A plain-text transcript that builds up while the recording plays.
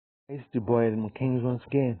It's your boy Kings once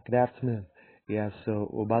again. Good afternoon. Yeah, so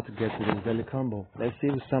we're about to get to this daily combo. Let's see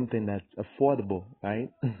if it's something that's affordable, right?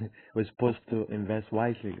 We're supposed to invest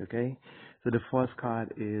wisely, okay? So the first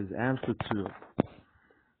card is Amstel Tulip.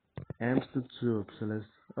 Amstel Tulip. So let's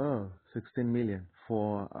 16 million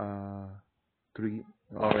for three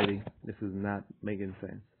already. This is not making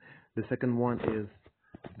sense. The second one is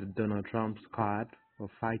the Donald Trump's card for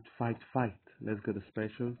fight, fight, fight. Let's go to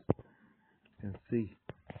specials and see.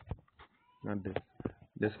 Not this.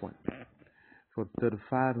 This one. For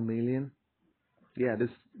 35 million. Yeah, this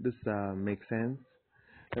makes sense.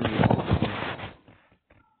 Let me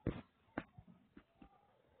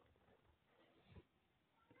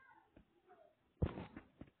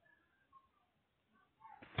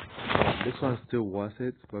this one's still worth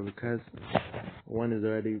it, but because one is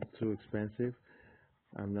already too expensive,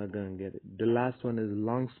 I'm not gonna get it. The last one is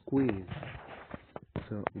long squeeze.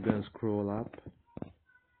 So I'm gonna scroll up.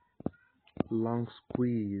 Long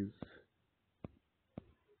squeeze.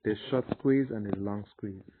 There's short squeeze and there's long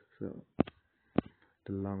squeeze. So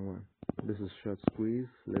the long one. This is short squeeze.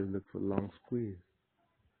 Let's look for long squeeze.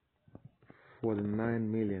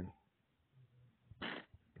 49 million.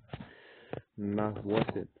 Not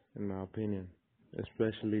worth it, in my opinion,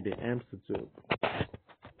 especially the Amsterdam.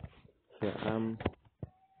 So I'm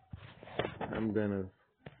gonna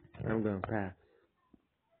pass.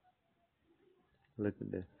 Look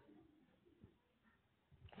at this.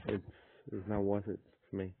 It's it's not worth it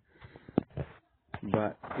for me.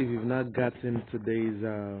 But if you've not gotten today's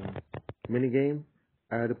mini game,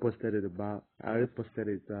 I already posted it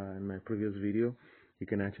in my previous video. You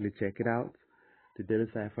can actually check it out. The daily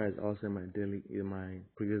cipher is also in my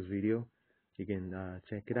previous video. You can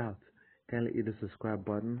check it out. Kindly hit the subscribe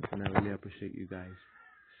button, and I really appreciate you guys.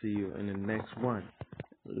 See you in the next one.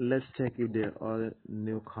 Let's check if there are other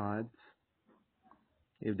new cards.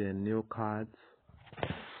 If there are new cards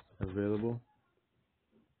available.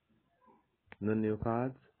 No new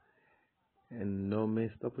cards and no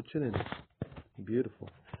missed opportunity. Beautiful.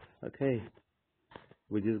 Okay,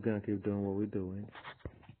 we're just gonna keep doing what we're doing.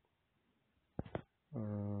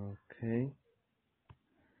 Okay,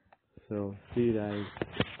 so see you guys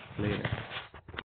later.